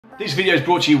This video is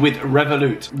brought to you with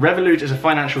Revolut. Revolut is a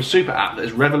financial super app that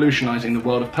is revolutionizing the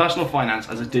world of personal finance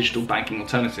as a digital banking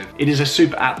alternative. It is a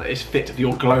super app that is fit for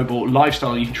your global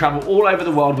lifestyle. You can travel all over the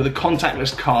world with a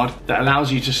contactless card that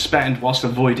allows you to spend whilst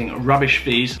avoiding rubbish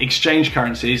fees, exchange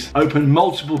currencies, open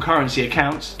multiple currency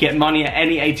accounts, get money at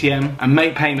any ATM, and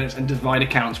make payments and divide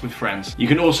accounts with friends. You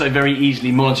can also very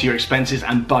easily monitor your expenses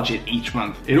and budget each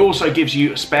month. It also gives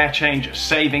you spare change,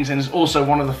 savings, and is also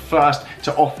one of the first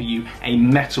to offer you a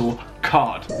metal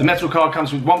card. The metal card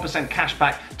comes with 1%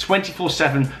 cashback,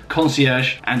 24/7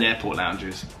 concierge and airport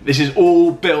lounges. This is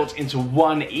all built into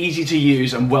one easy to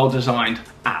use and well designed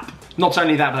app. Not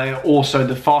only that, but they are also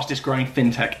the fastest growing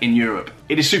fintech in Europe.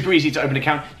 It is super easy to open an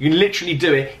account. You can literally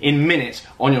do it in minutes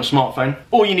on your smartphone.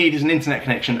 All you need is an internet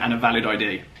connection and a valid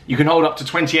ID. You can hold up to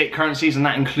 28 currencies, and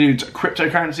that includes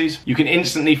cryptocurrencies. You can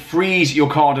instantly freeze your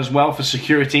card as well for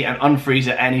security and unfreeze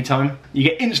at any time. You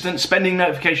get instant spending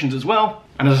notifications as well.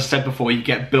 And as I said before, you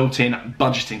get built-in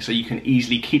budgeting, so you can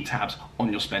easily keep tabs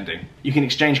on your spending. You can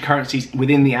exchange currencies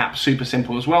within the app, super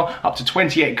simple as well. Up to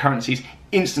 28 currencies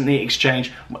instantly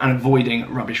exchange and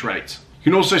avoiding rubbish rates.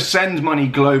 You can also send money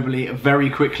globally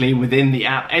very quickly within the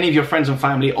app. Any of your friends and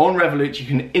family on Revolut, you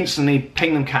can instantly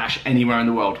ping them cash anywhere in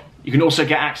the world. You can also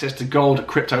get access to gold,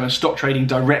 crypto and stock trading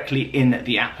directly in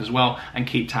the app as well and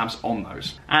keep tabs on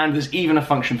those. And there's even a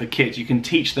function for kids. You can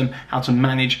teach them how to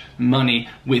manage money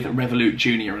with Revolut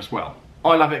Junior as well.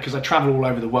 I love it because I travel all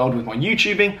over the world with my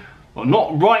YouTubing. Well,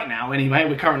 not right now anyway,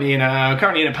 we're currently in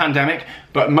a pandemic,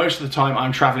 but most of the time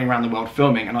I'm traveling around the world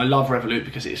filming, and I love Revolut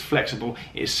because it's flexible,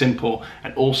 it's simple,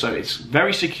 and also it's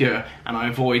very secure, and I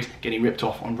avoid getting ripped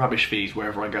off on rubbish fees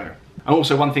wherever I go. And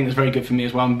also one thing that's very good for me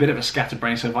as well, I'm a bit of a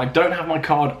scatterbrain, so if I don't have my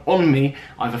card on me,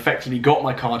 I've effectively got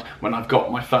my card when I've got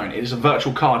my phone. It is a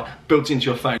virtual card built into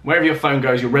your phone. Wherever your phone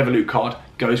goes, your Revolut card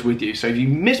goes with you. So if you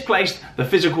misplaced the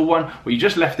physical one, or you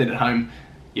just left it at home,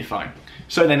 you're fine.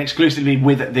 So then exclusively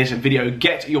with this video,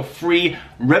 get your free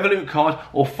Revolut card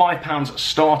or £5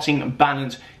 starting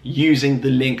balance using the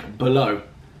link below.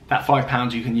 That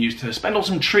 £5 you can use to spend on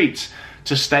some treats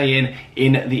to stay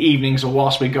in the evenings or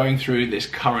whilst we're going through this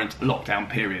current lockdown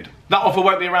period. That offer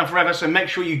won't be around forever, so make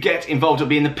sure you get involved. It'll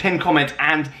be in the pinned comment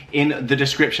and in the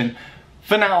description.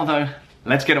 For now though,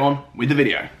 let's get on with the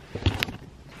video.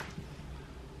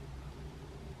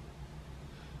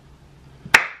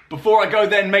 Before I go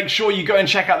then, make sure you go and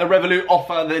check out the Revolut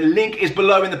offer. The link is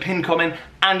below in the pinned comment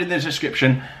and in the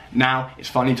description. Now it's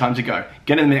finally time to go.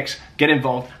 Get in the mix, get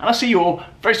involved, and I'll see you all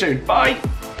very soon. Bye!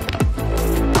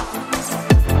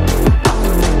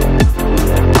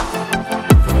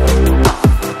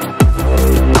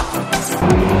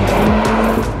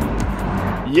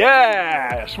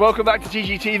 Yes! Welcome back to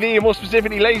TGTV, and more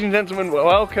specifically, ladies and gentlemen,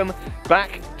 welcome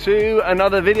back to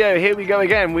another video. Here we go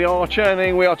again. We are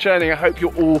churning, we are churning. I hope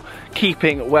you're all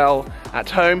keeping well at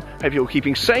home. I hope you're all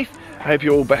keeping safe. I hope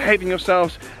you're all behaving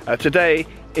yourselves. Today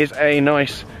is a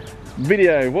nice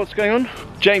video. What's going on?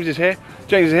 James is here.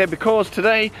 James is here because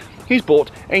today he's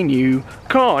bought a new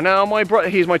car. Now,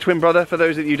 he's my twin brother. For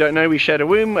those of you who don't know, we shared a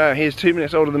womb. He's 2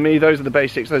 minutes older than me. Those are the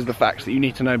basics. Those are the facts that you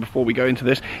need to know before we go into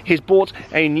this. He's bought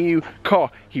a new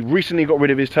car. He recently got rid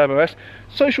of his Turbo S.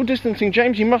 Social distancing,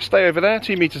 James. You must stay over there,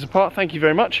 2 meters apart. Thank you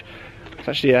very much. It's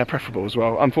actually preferable as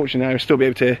well. Unfortunately, I'll still be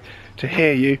able to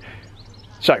hear you.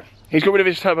 So, he's got rid of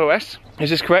his Turbo S. Is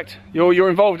this correct? You're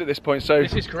involved at this point, so...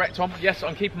 This is correct, Tom. Yes,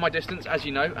 I'm keeping my distance, as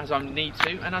you know, as I need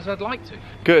to, and as I'd like to.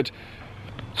 Good.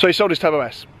 So he sold his Turbo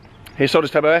S. He sold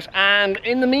his Turbo S, and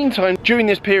in the meantime, during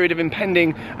this period of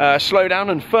impending slowdown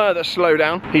and further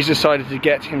slowdown, he's decided to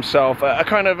get himself a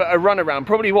kind of a runaround.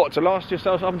 Probably what, to last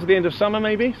yourself up until the end of summer,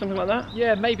 maybe? Something like that?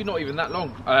 Yeah, maybe not even that long.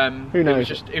 Who knows?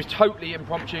 It was totally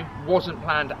impromptu, wasn't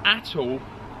planned at all,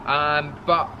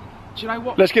 but do you know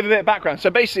what? Let's give a bit of background. So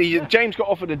basically, James got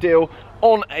offered a deal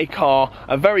on a car,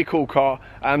 a very cool car,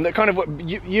 that kind of what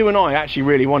you and I actually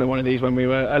really wanted one of these when we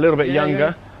were a little bit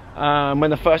younger. Yeah. When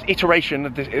the first iteration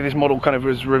of this model kind of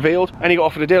was revealed, and he got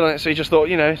offered a deal on it, so he just thought,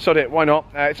 you know, sod it, why not?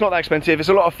 It's not that expensive, it's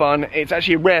a lot of fun, it's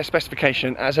actually a rare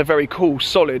specification as a very cool,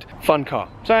 solid, fun car.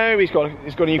 So he's got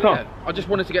a new car. Yeah, I just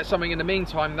wanted to get something in the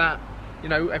meantime that, you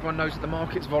know, everyone knows that the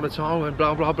market's volatile and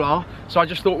blah blah blah, so I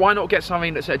just thought, why not get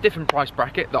something that's at a different price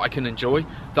bracket that I can enjoy,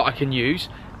 that I can use,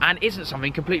 and isn't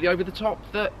something completely over the top,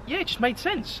 that, yeah, it just made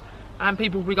sense. And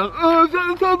people will be going, oh, is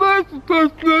that a Turbo S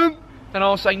replacement? Then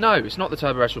I'll say, no, it's not the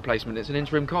Turbo S replacement, it's an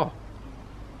interim car.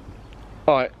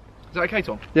 Alright, Is that okay,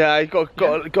 Tom? Yeah, it got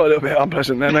a little bit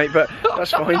unpleasant there, mate, but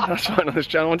that's fine. That's fine on this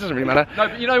channel. It doesn't really matter. No,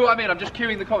 but you know what I mean. I'm just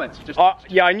queuing the comments. Just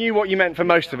yeah, I knew what you meant for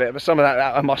most of it, but some of that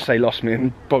I must say lost me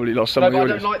and probably lost some of the I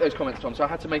audience. don't like those comments, Tom, so I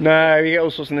had to make. No, you get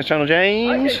all sorts on this channel,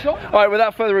 James. Okay, Tom. All right,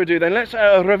 without further ado, then let's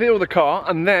reveal the car,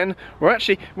 and then we're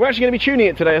actually going to be tuning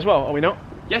it today as well, are we not?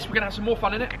 Yes, we're going to have some more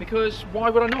fun in it, because why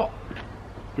would I not?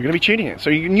 We're going to be tuning it. So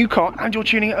your new car and you're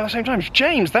tuning it at the same time.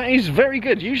 James, that is very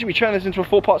good. Usually we turn this into a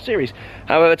 4-part series.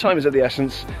 However, time is of the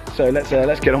essence. So let's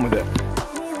get on with it.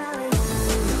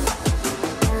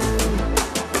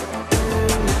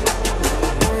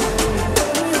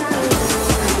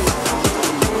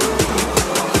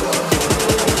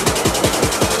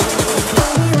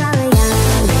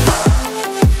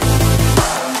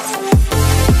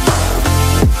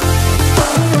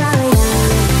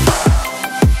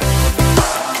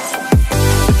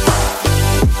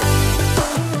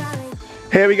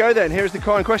 Here we go then, here's the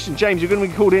car in question. James, you're going to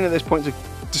be called in at this point to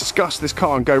discuss this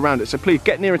car and go around it. So please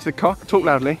get nearer to the car, talk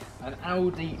loudly. An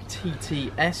Audi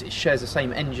TTS, it shares the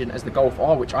same engine as the Golf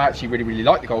R, which I actually really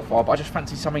like the Golf R, but I just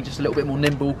fancy something just a little bit more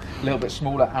nimble, a little bit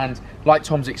smaller, and like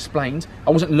Tom's explained,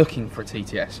 I wasn't looking for a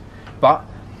TTS, but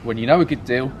when you know a good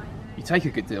deal, you take a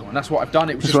good deal, and that's what I've done.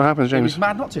 It was this is what happens, James. It was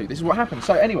mad not to. This is what happens.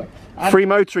 So anyway, free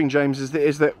motoring, James, is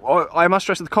that I must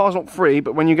stress that the car's not free,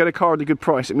 but when you get a car at a good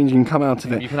price, it means you can come out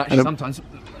of it. You can actually sometimes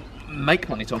make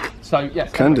money, Tom. So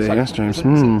yes, can do, yes, James.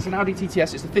 It's an Audi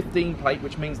TTS. It's the 15 plate,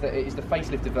 which means that it is the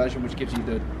facelifted version, which gives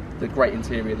you the great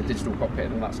interior, the digital cockpit,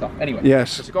 and all that stuff. Anyway,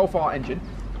 yes, it's a Golf R engine,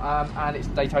 and it's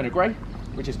Daytona grey,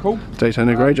 which is cool.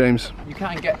 Daytona grey, James. You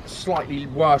can get slightly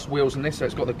worse wheels than this, so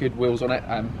it's got the good wheels on it.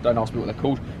 Don't ask me what they're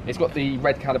called. It's got the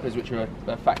red calipers, which are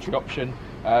a factory option,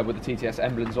 with the TTS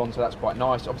emblems on, so that's quite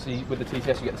nice. Obviously, with the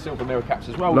TTS, you get the silver mirror caps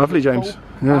as well. Lovely, James.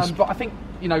 Cool. Yes. But I think,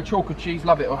 you know, chalk or cheese,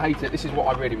 love it or hate it, this is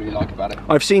what I really like about it.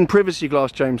 I've seen privacy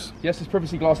glass, James. Yes, there's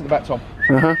privacy glass at the back, Tom.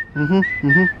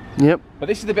 Yep. But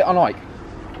this is the bit I like.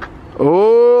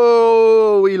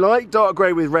 Oh, we like dark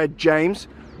grey with red, James,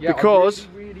 Yeah, because.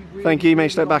 Really, Thank you. You may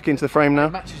step back into the frame now.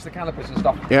 It matches the calipers and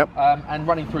stuff. Yep. And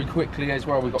running through quickly as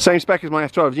well. We've got same spec as my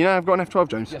F12. Do you know I've got an F12,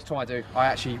 James? Yes, Tom, I do. I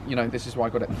actually, you know, this is why I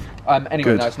got it.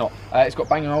 Anyway, Good. no, it's not. It's got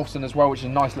Bang & Olufsen as well, which is a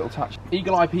nice little touch.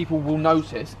 Eagle-eye people will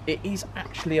notice it is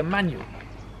actually a manual.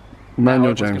 Manual,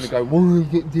 now, James. Going to go, why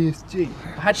get DSG?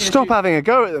 I had DSG. Stop having a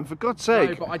go at them, for God's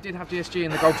sake. No, but I did have DSG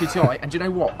in the Golf GTI, and do you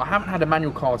know what? I haven't had a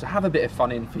manual car to have a bit of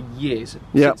fun in for years.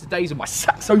 Yep. Since the days of my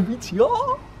Saxo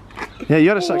VTR. Yeah, you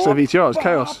had a Saxo VTR, it was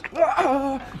chaos.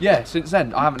 Yeah, since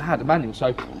then I haven't had a manual,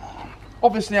 so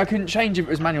obviously I couldn't change if it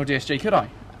was manual DSG, could I?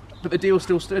 But the deal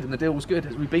still stood, and the deal was good,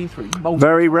 as we've been through.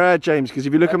 Very rare, James, because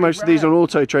if you look at most of these on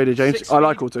Auto Trader, James, I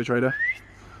like Auto Trader.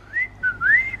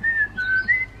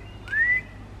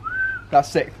 That's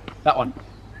sick. That one.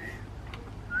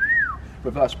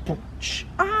 Reverse.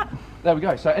 There we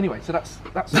go. So anyway, so that's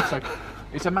it. So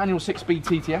it's a manual 6-speed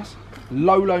TTS,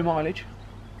 low mileage,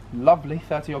 lovely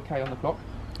 30 odd K on the clock.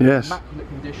 Yes. Immaculate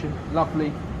condition,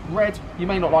 lovely. Red, you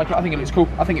may not like it. I think it looks cool.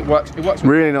 I think it works. It works.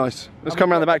 Really nice. Let's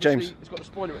come around the back, James. It's got the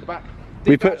spoiler at the back.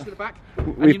 We put to the back.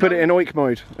 We put it in oik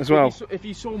mode as well. If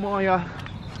you saw my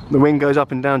the wing goes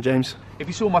up and down, James. If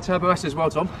you saw my Turbo S as well,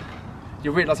 Tom,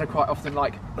 you'll realise I quite often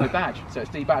like no badge, so it's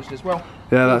debadged as well.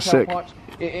 Yeah, that's sick.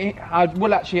 I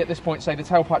will actually at this point say the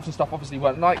tailpipes and stuff obviously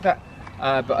weren't like that,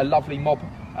 but a lovely mob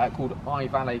called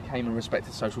iValet came and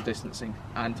respected social distancing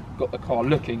and got the car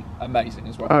looking amazing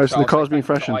as well. Oh, so the car's been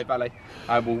freshened. iValet,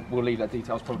 we'll leave their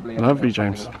details probably. Lovely,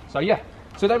 James. So yeah,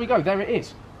 so there we go, there it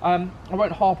is. I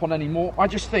won't harp on any more. I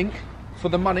just think for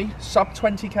the money, sub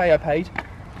 20k I paid,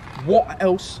 what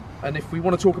else, and if we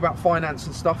want to talk about finance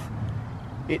and stuff,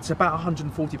 it's about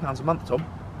 £140 a month, Tom.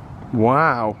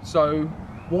 Wow. So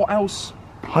what else?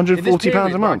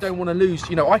 £140 a month? I don't want to lose,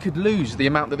 you know, I could lose the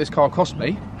amount that this car cost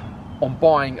me on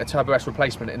buying a Turbo S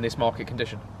replacement in this market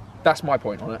condition. That's my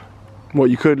point on it.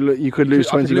 What, you could lose 20 grand?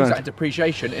 I could lose that in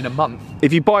depreciation in a month.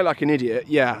 If you buy like an idiot,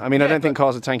 yeah. I mean, I don't think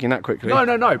cars are tanking that quickly.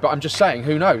 No, but I'm just saying,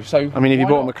 who knows? So I mean, if you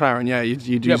bought a McLaren, yeah,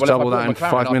 you'd use double that in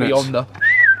 5 minutes.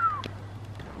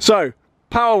 So,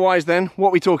 power-wise then, what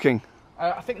are we talking?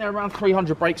 I think they're around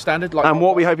 300 brake standard. Like, and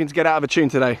what are we hoping to get out of a tune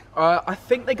today? I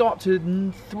think they go up to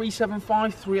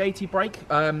 375, 380 brake.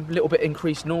 Little bit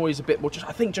increased noise, a bit more.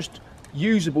 I think just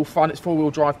usable fun. It's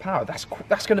 4-wheel drive power. That's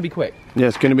going to be quick. Yeah,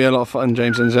 it's going to be a lot of fun,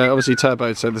 James. And obviously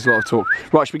turbo, so there's a lot of torque.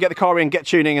 Right, should we get the car in, get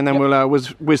tuning, and then we'll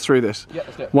whiz through this? Yeah,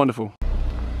 let's do it. Wonderful.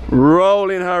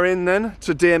 Rolling her in then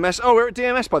to DMS. Oh, we're at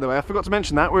DMS, by the way. I forgot to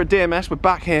mention that. We're at DMS. We're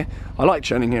back here. I like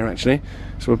turning here, actually.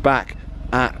 So we're back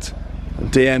at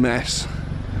DMS.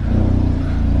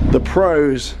 The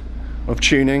pros of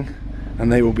tuning,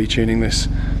 and they will be tuning this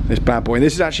bad boy.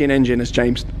 This is actually an engine, as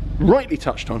James rightly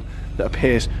touched on, that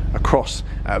appears across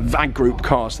VAG Group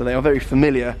cars. So they are very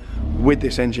familiar with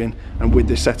this engine and with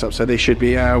this setup, so they should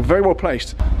be very well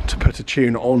placed to put a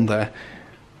tune on there.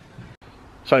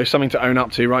 So something to own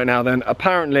up to right now then.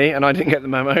 Apparently, and I didn't get the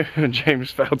memo, and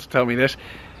James failed to tell me this,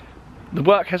 the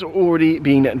work has already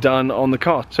been done on the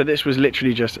car. So this was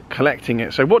literally just collecting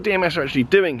it. So what DMS are actually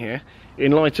doing here,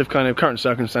 in light of kind of current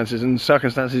circumstances and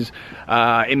circumstances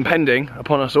impending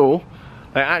upon us all,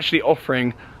 they're actually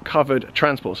offering covered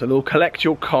transport. So they'll collect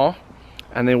your car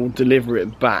and they will deliver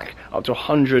it back up to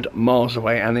 100 miles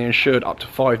away, and they're insured up to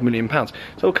 £5 million. So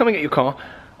they'll come and get your car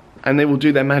and they will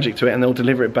do their magic to it and they'll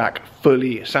deliver it back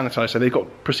fully sanitized. So they've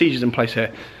got procedures in place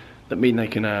here that mean they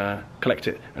can collect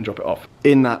it and drop it off.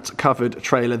 In that covered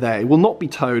trailer there, it will not be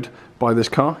towed by this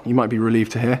car, you might be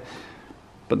relieved to hear,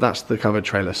 but that's the covered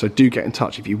trailer. So do get in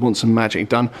touch if you want some magic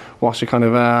done whilst you're kind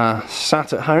of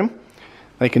sat at home.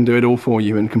 They can do it all for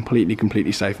you and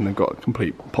completely safe, and they've got a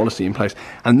complete policy in place.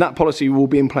 And that policy will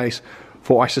be in place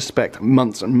for, I suspect,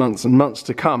 months and months and months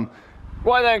to come.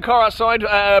 Right then, car outside,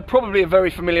 probably a very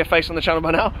familiar face on the channel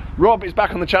by now. Rob is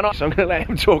back on the channel, so I'm going to let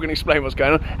him talk and explain what's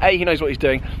going on. A, he knows what he's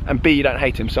doing, and B, you don't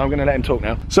hate him, so I'm going to let him talk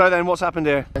now. So then, what's happened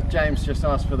here? James just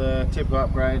asked for the typical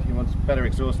upgrade. He wants better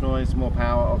exhaust noise, more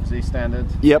power, obviously standard.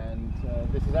 Yep. And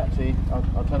this is actually,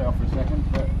 I'll turn it off for a second,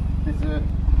 but this is a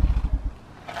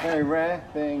very rare,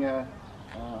 being a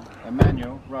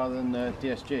manual rather than a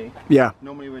DSG. Yeah.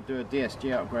 Normally we'd do a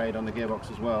DSG upgrade on the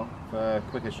gearbox as well for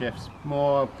quicker shifts,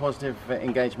 more positive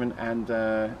engagement and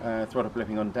throttle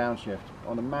blipping on downshift.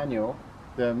 On a manual,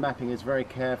 the mapping is very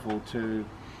careful to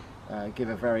give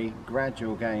a very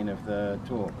gradual gain of the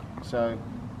torque. So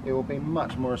it will be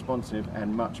much more responsive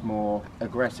and much more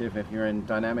aggressive if you're in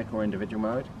dynamic or individual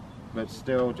mode, but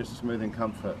still just smooth and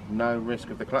comfort. No risk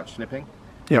of the clutch slipping.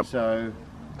 Yep. So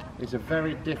it's a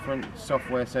very different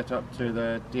software setup to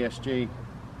the DSG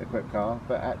equipped car,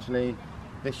 but actually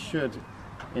this should,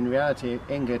 in reality,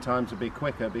 in-gear times will be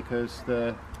quicker because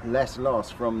the less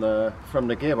loss from the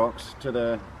gearbox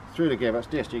to through the gearbox.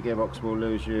 DSG gearbox will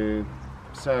lose you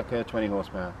circa 20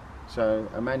 horsepower. So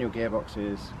a manual gearbox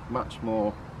is much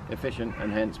more efficient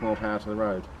and hence more power to the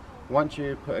road. Once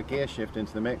you put a gear shift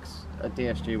into the mix, a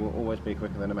DSG will always be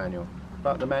quicker than a manual,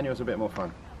 but the manual's a bit more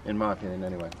fun, in my opinion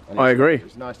anyway. I agree.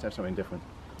 It's nice to have something different.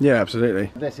 Yeah,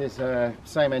 absolutely. This is the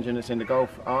same engine that's in the Golf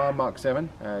R Mark 7.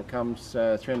 Comes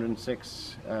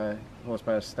 306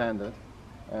 horsepower standard,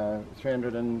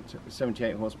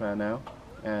 378 horsepower now,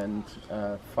 and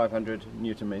 500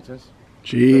 newton meters.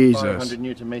 Jesus. 500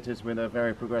 newton meters with a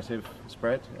very progressive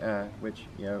spread, which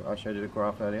I showed you the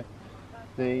graph earlier.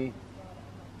 The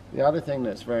other thing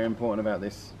that's very important about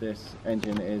this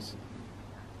engine is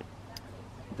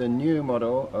the new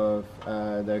model of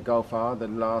the Golf R, the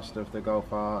last of the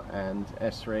Golf R and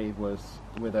S3, was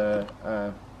with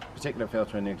a particular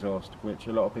filter in the exhaust, which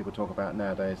a lot of people talk about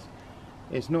nowadays.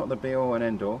 It's not the be all and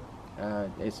end all.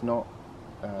 It's not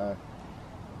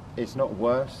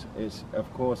worse.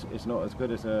 Of course it's not as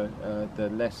good as the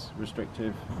less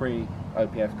restrictive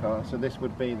pre-OPF car. So this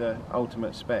would be the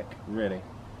ultimate spec, really.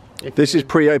 This is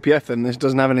pre-OPF then. This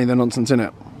doesn't have any of the nonsense in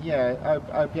it. Yeah,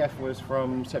 OPF was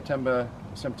from September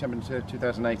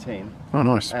 2018. Oh,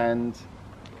 nice. And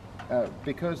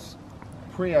because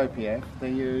pre-OPF,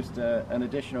 they used an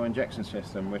additional injection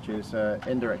system, which is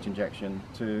indirect injection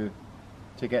to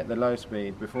get the low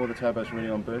speed before the turbo's really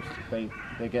on boost. They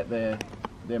get the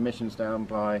emissions down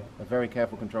by a very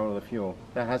careful control of the fuel.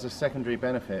 That has a secondary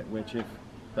benefit, which if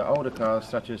the older cars,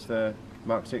 such as the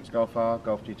Mark 6 Golf R,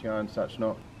 Golf GTI and such,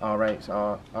 not R8s,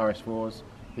 RS4s,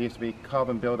 there used to be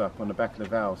carbon buildup on the back of the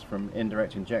valves from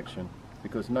indirect injection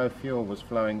because no fuel was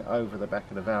flowing over the back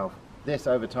of the valve. This,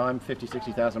 over time,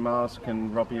 50-60,000 miles,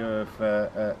 can rob you of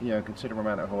a considerable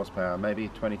amount of horsepower, maybe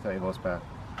 20-30 horsepower.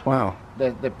 Wow.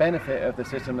 The benefit of the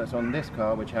system that's on this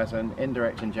car, which has an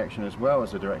indirect injection as well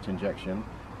as a direct injection,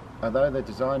 although the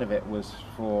design of it was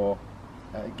for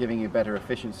giving you better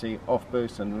efficiency off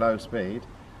boost and low speed,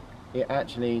 it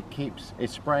actually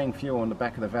it's spraying fuel on the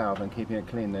back of the valve and keeping it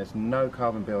clean. There's no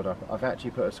carbon buildup. I've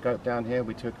actually put a scope down here.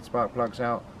 We took spark plugs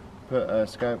out, put a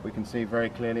scope. We can see very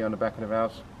clearly on the back of the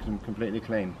valves, completely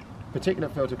clean.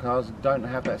 Particulate filter cars don't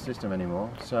have that system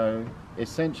anymore. So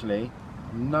essentially,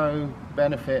 no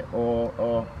benefit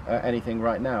or anything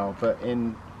right now. But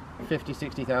in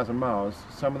 50-60,000 miles,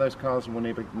 some of those cars will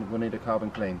need a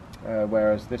carbon clean,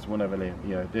 whereas this will never leave.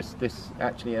 This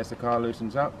actually, as the car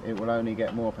loosens up, it will only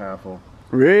get more powerful.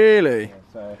 Really? Yeah,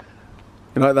 so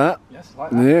you like that? Yes, like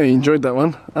that. Yeah, you enjoyed that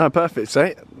one. Ah, perfect.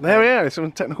 So there we are.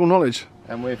 Some technical knowledge.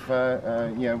 And we've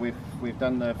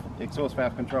done the exhaust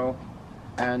valve control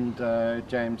and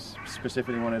James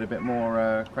specifically wanted a bit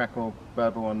more crackle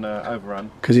burble on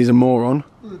overrun. Because he's a moron.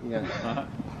 Yeah.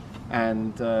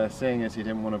 And seeing as he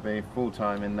didn't want to be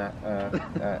full-time in that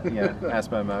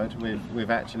ASBO mode,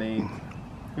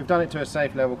 we've done it to a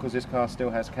safe level because this car still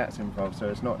has cats involved, so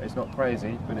it's not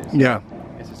crazy, but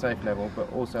it's a safe level.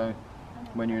 But also,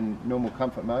 when you're in normal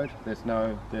comfort mode, there's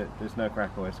no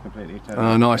crackle. It's completely turned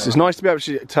off. Oh, nice. It's nice to be able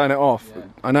to turn it off. Yeah.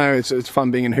 I know it's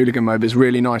fun being in hooligan mode, but it's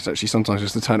really nice actually sometimes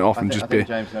just to turn it off and just be.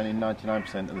 James is only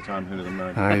 99% of the time hooligan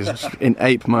mode. He's in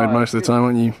ape mode most of the time,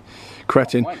 aren't you?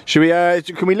 Cretin. Should we?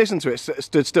 Can we listen to it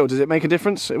stood still? Does it make a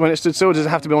difference when it stood still? Or does it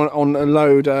have to be on a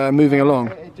load moving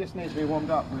along? It just needs to be warmed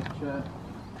up. Which,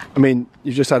 I mean,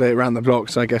 you've just had it around the block,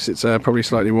 so I guess it's probably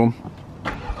slightly warm.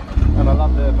 And I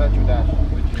love the virtual dash,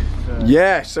 which is.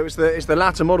 Yeah, so it's the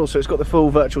latter model, so it's got the full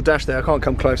virtual dash there. I can't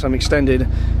come close. I'm extending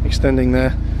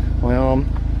there my arm.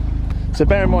 So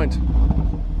bear in mind.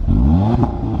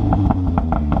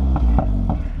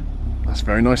 That's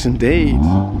very nice indeed.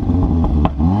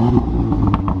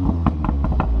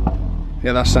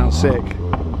 Yeah, that sounds sick.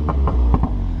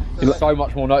 It's so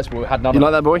much more noticeable. We had none. You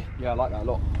like that, boy? Yeah, I like that a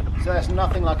lot. So it's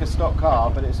nothing like a stock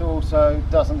car, but it's also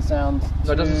doesn't sound.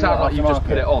 So it doesn't sound like you just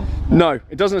put it on. No,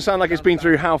 it doesn't sound like it's been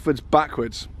through Halfords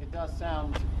backwards. It does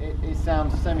sound. It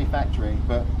sounds semi-factory,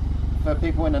 but for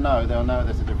people in the know, they'll know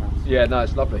there's a difference. Yeah, no,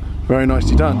 it's lovely. Very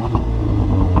nicely done.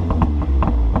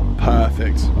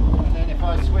 Perfect. And then if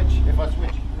I switch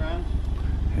around.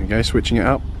 There we go, switching it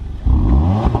up.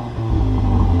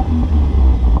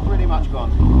 Pretty much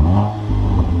gone.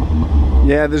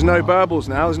 Yeah, there's no burbles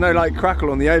now. There's no like crackle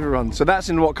on the overrun. So that's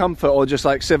in what, comfort or just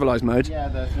like civilized mode?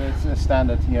 Yeah, it's a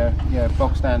standard. Yeah,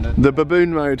 box standard. The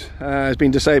baboon mode has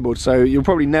been disabled, so you'll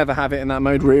probably never have it in that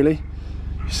mode, really.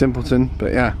 Simpleton,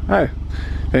 but yeah. Oh,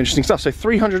 very interesting stuff. So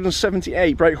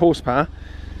 378 brake horsepower,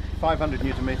 500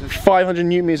 newton meters. 500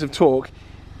 newton meters of torque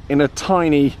in a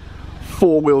tiny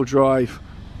four-wheel drive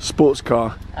sports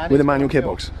car with a manual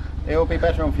gearbox. It will be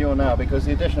better on fuel now because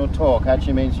the additional torque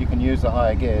actually means you can use the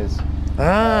higher gears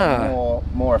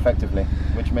more effectively,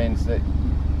 which means that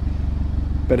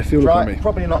better fuel economy.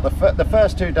 Probably not the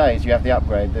first 2 days you have the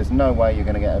upgrade. There's no way you're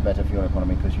going to get a better fuel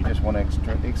economy because you just want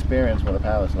to experience what the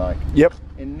power's like. Yep.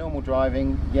 In normal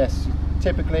driving, yes,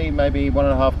 typically maybe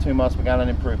 1.5–2 miles per gallon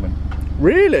improvement.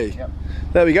 Really? Yep.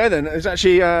 There we go then. It's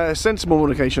actually a sensible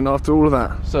modification after all of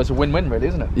that. So it's a win-win really,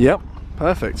 isn't it? Yep.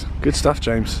 Perfect. Good stuff,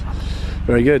 James.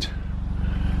 Very good.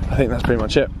 I think that's pretty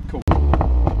much it. Cool.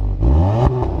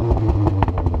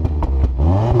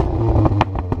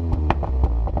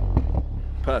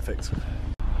 Perfect.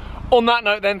 On that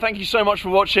note then, thank you so much for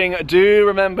watching. Do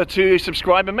remember to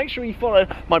subscribe and make sure you follow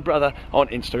my brother on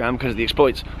Instagram because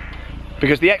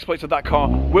the exploits of that car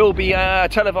will be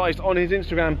televised on his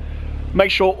Instagram. Make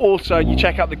sure also you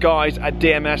check out the guys at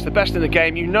DMS, the best in the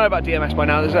game. You know about DMS by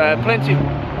now. There's plenty.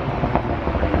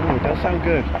 Oh, it does sound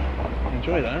good.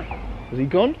 Enjoy that. Has he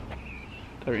gone?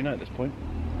 Don't really know at this point.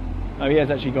 Oh, he has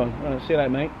actually gone. Oh, see you later,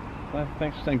 mate. Well,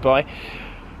 thanks for saying bye.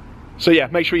 So yeah,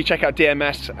 make sure you check out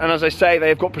DMS. And as I say,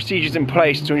 they've got procedures in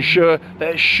place to ensure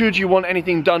that should you want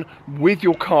anything done with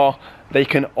your car, they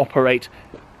can operate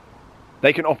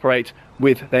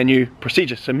with their new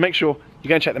procedures. So make sure you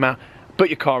go and check them out, put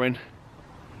your car in,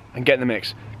 and get in the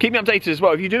mix. Keep me updated as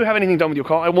well. If you do have anything done with your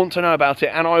car, I want to know about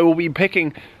it, and I will be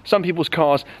picking some people's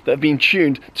cars that have been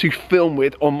tuned to film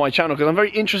with on my channel because I'm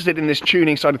very interested in this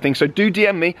tuning side of things. So do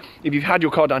DM me if you've had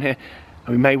your car down here,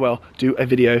 and we may well do a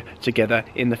video together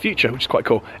in the future, which is quite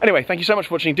cool. Anyway, thank you so much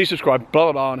for watching. Do subscribe, blah,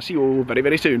 blah, blah, and I'll see you all very,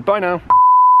 very soon. Bye now.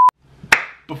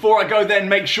 Before I go then,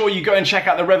 make sure you go and check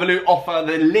out the Revolut offer.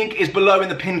 The link is below in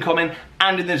the pinned comment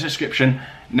and in the description.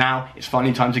 Now it's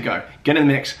finally time to go. Get in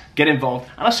the mix, get involved,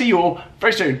 and I'll see you all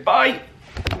very soon. Bye!